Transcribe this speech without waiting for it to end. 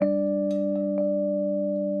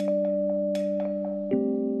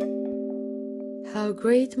How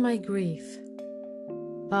Great My Grief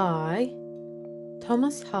by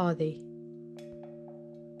Thomas Hardy.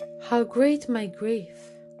 How great my grief,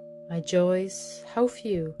 my joys, how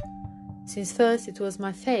few, since first it was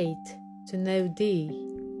my fate to know thee.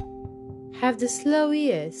 Have the slow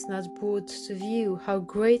years not brought to view how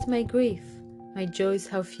great my grief, my joys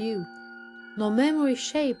how few, nor memory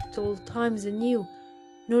shaped all times anew,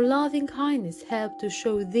 nor loving kindness helped to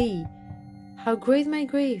show thee how great my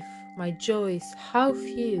grief, my joys how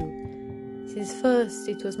few, since first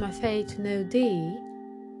it was my fate to know thee?